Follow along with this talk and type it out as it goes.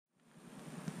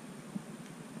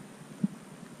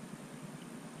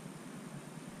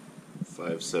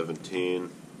5:17.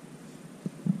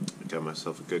 I got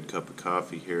myself a good cup of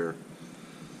coffee here.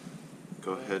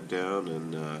 Go head down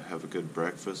and have a good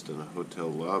breakfast in a hotel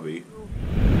lobby.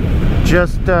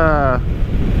 Just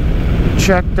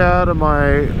checked out of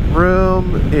my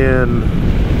room in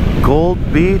Gold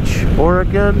Beach,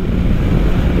 Oregon.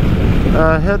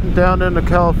 Heading down into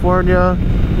California.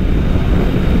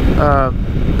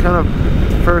 Kind of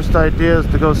first idea is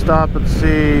to go stop and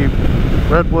see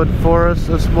Redwood Forest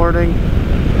this morning.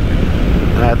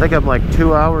 I think I'm like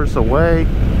 2 hours away.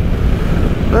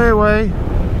 Anyway,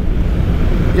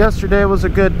 yesterday was a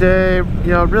good day. You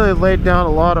know, really laid down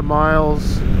a lot of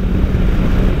miles.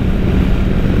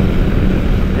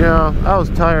 You know, I was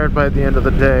tired by the end of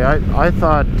the day. I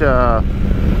thought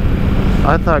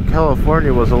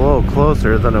California was a little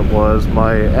closer than it was.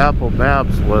 My Apple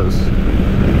Maps was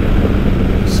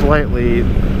slightly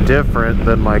different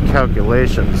than my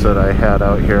calculations that I had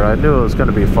out here. I knew it was going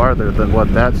to be farther than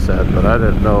what that said, but I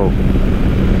didn't know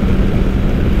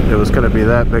it was going to be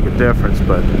that big a difference.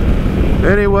 But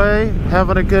anyway,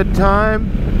 having a good time,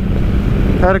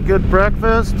 had a good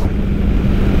breakfast,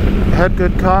 had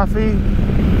good coffee,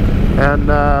 and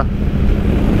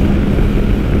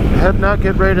heading out,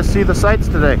 get ready to see the sights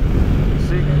today.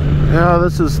 Now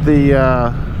this is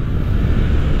the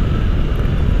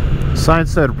sign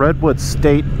said Redwood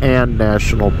State and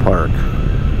National Park.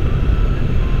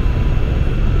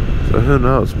 So who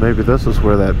knows, maybe this is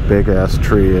where that big ass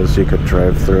tree is you could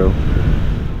drive through.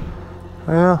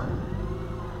 Yeah,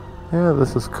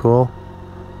 this is cool.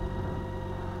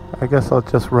 I guess I'll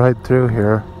just ride through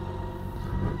here.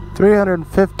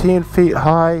 315 feet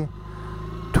high,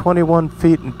 21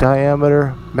 feet in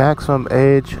diameter, maximum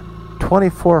age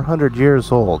 2,400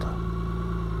 years old.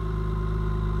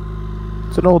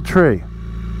 It's an old tree.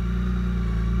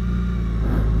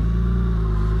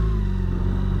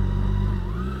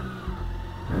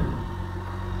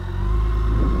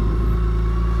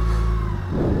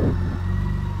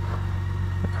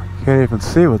 Can't even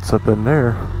see what's up in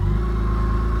there.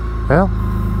 Well,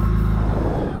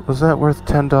 was that worth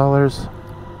 $10?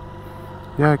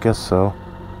 Yeah, I guess so.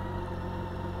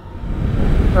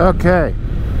 Okay,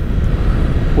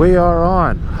 we are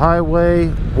on Highway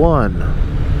 1.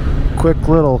 Quick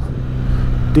little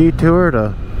detour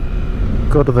to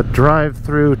go to the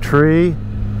drive-through tree.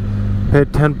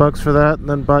 Paid $10 for that and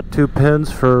then bought 2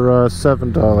 pins for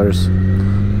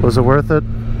 $7. Was it worth it?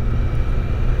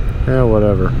 Yeah,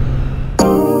 whatever.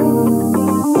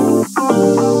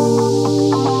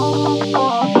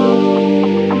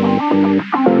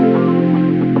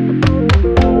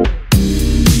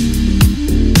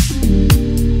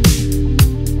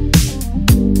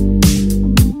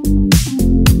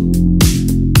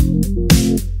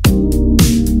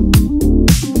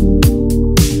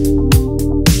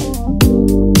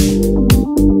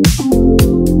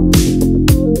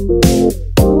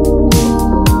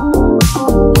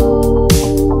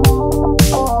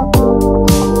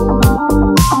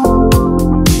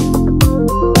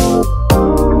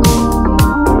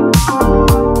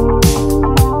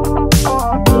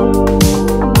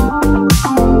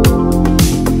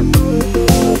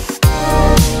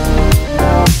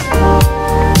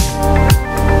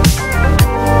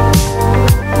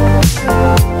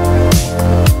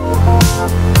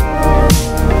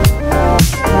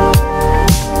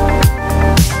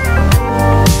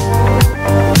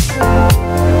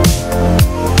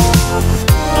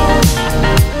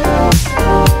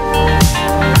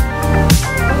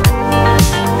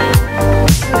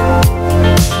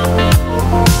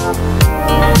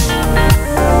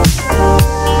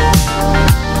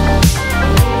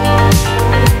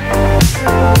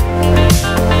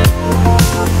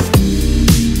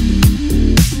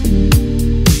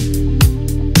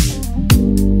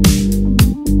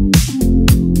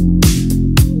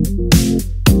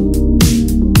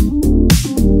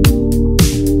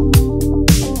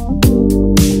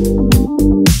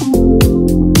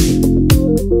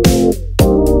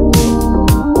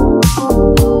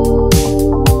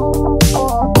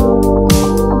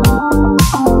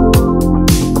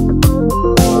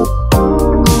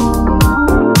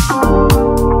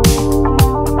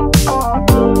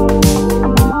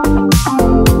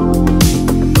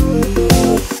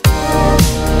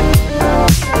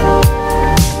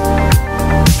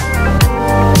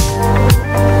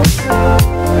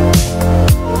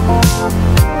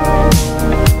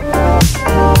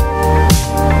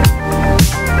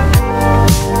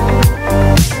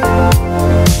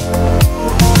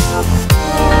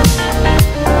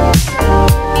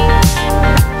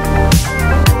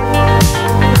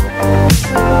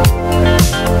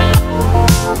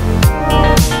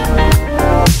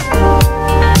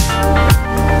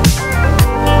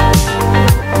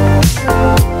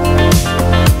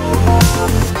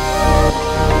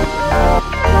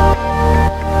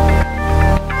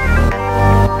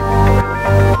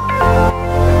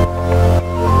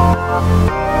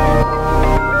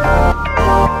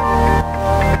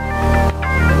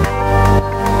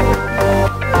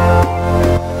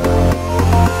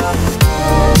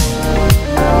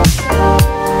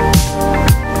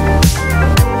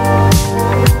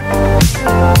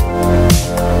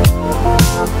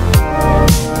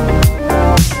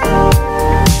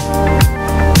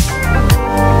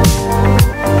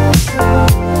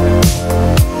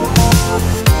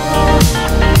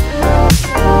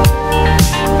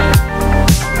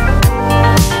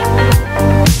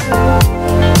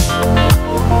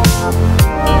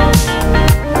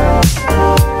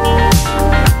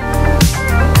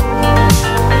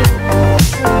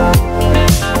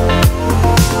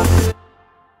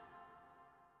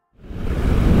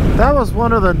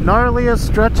 one of the gnarliest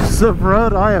stretches of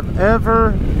road I have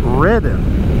ever ridden.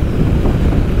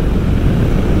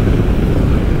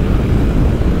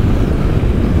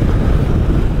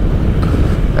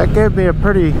 That gave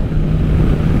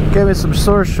me some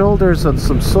sore shoulders and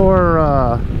some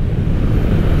sore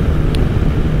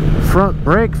front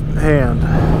brake hand.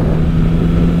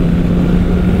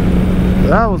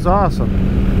 That was awesome.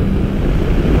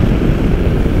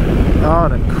 Oh,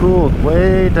 and it cooled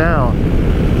way down.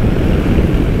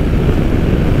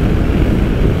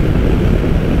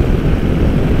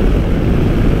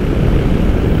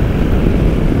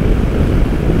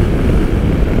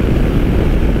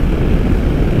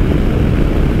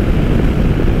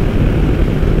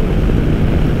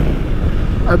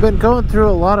 I've been going through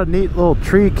a lot of neat little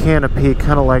tree canopy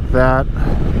kind of like that.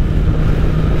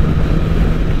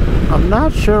 I'm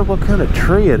not sure what kind of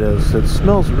tree it is. It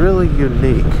smells really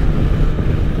unique.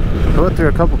 I went through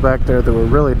a couple back there that were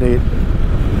really neat.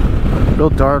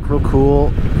 Real dark, real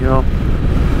cool, you know.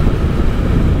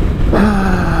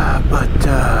 But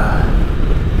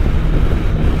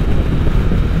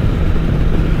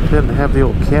didn't have the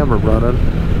old camera running.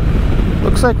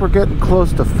 Looks like we're getting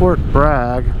close to Fort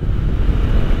Bragg.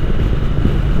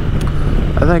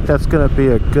 I think that's going to be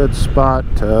a good spot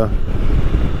to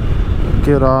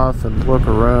get off and look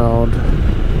around.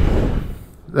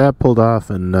 That pulled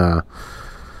off, and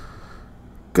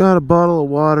got a bottle of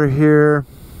water here.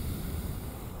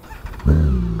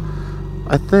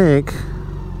 I think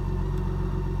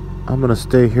I'm going to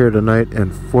stay here tonight in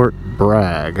Fort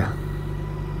Bragg. I'm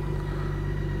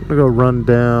going to go run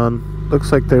down.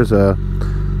 Looks like there's a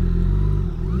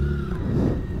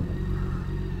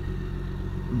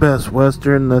Best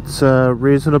Western that's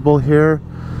reasonable here.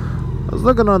 I was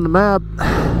looking on the map.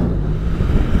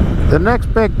 The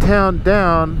next big town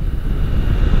down,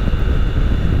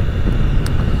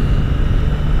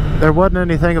 there wasn't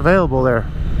anything available there.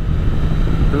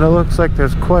 And it looks like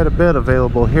there's quite a bit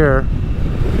available here.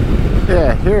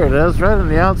 Yeah, here it is, right on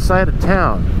the outside of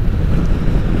town.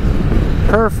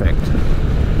 Perfect.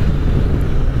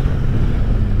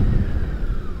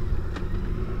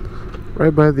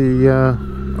 Right by the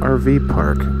RV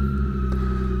park.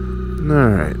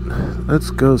 Alright, let's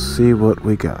go see what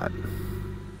we got.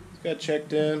 Got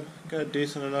checked in, got a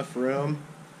decent enough room.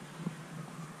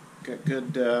 Got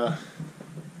good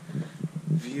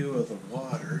view of the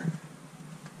water.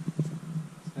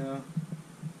 So,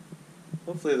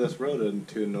 hopefully this road isn't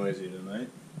too noisy tonight.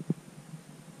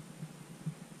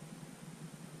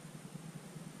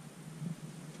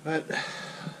 But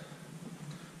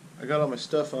I got all my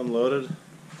stuff unloaded,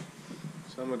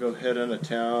 so I'm gonna go head into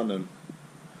town and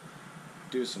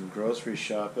do some grocery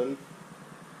shopping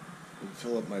and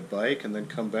fill up my bike, and then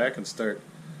come back and start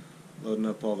loading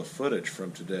up all the footage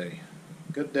from today.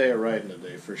 Good day of riding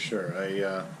today for sure.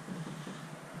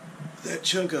 That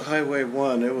chunk of Highway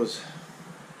 1, it was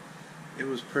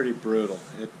pretty brutal.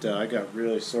 I got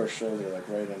really sore shoulder, like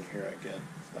right in here again,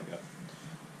 like a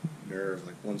nerve,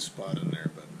 like one spot in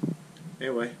there. But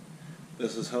anyway,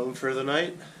 this is home for the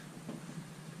night.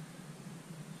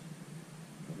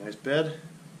 A nice bed.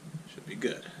 Should be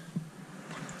good.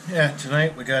 Yeah,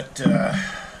 tonight we got a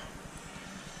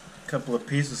couple of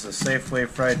pieces of Safeway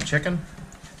fried chicken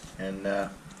and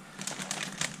a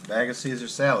bag of Caesar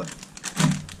salad.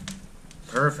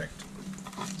 Perfect.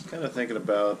 Kind of thinking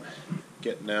about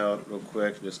getting out real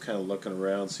quick, just kind of looking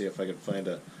around, see if I can find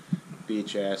a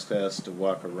beach access to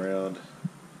walk around,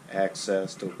 go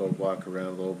walk around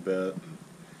a little bit.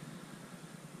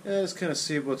 Yeah, just kind of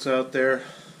see what's out there.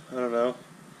 I don't know.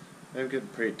 I'm getting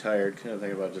pretty tired, kind of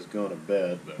thinking about just going to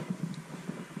bed, but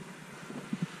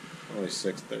only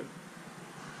 6:30.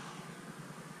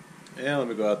 Yeah, let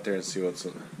me go out there and see what's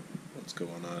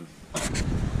going on.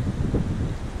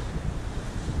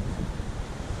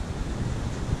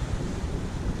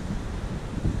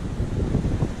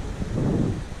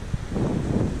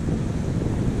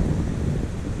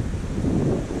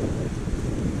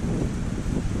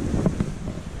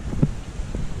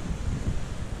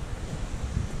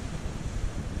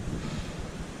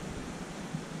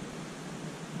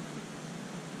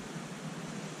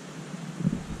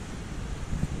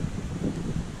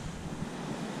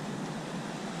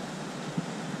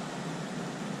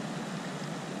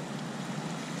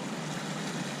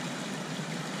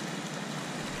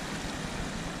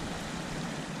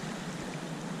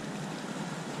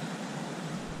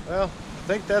 Well, I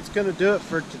think that's going to do it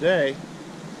for today.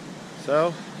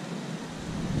 So,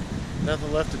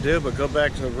 nothing left to do but go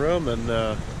back to the room and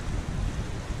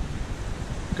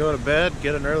go to bed,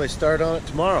 get an early start on it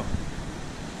tomorrow.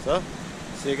 So,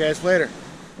 see you guys later.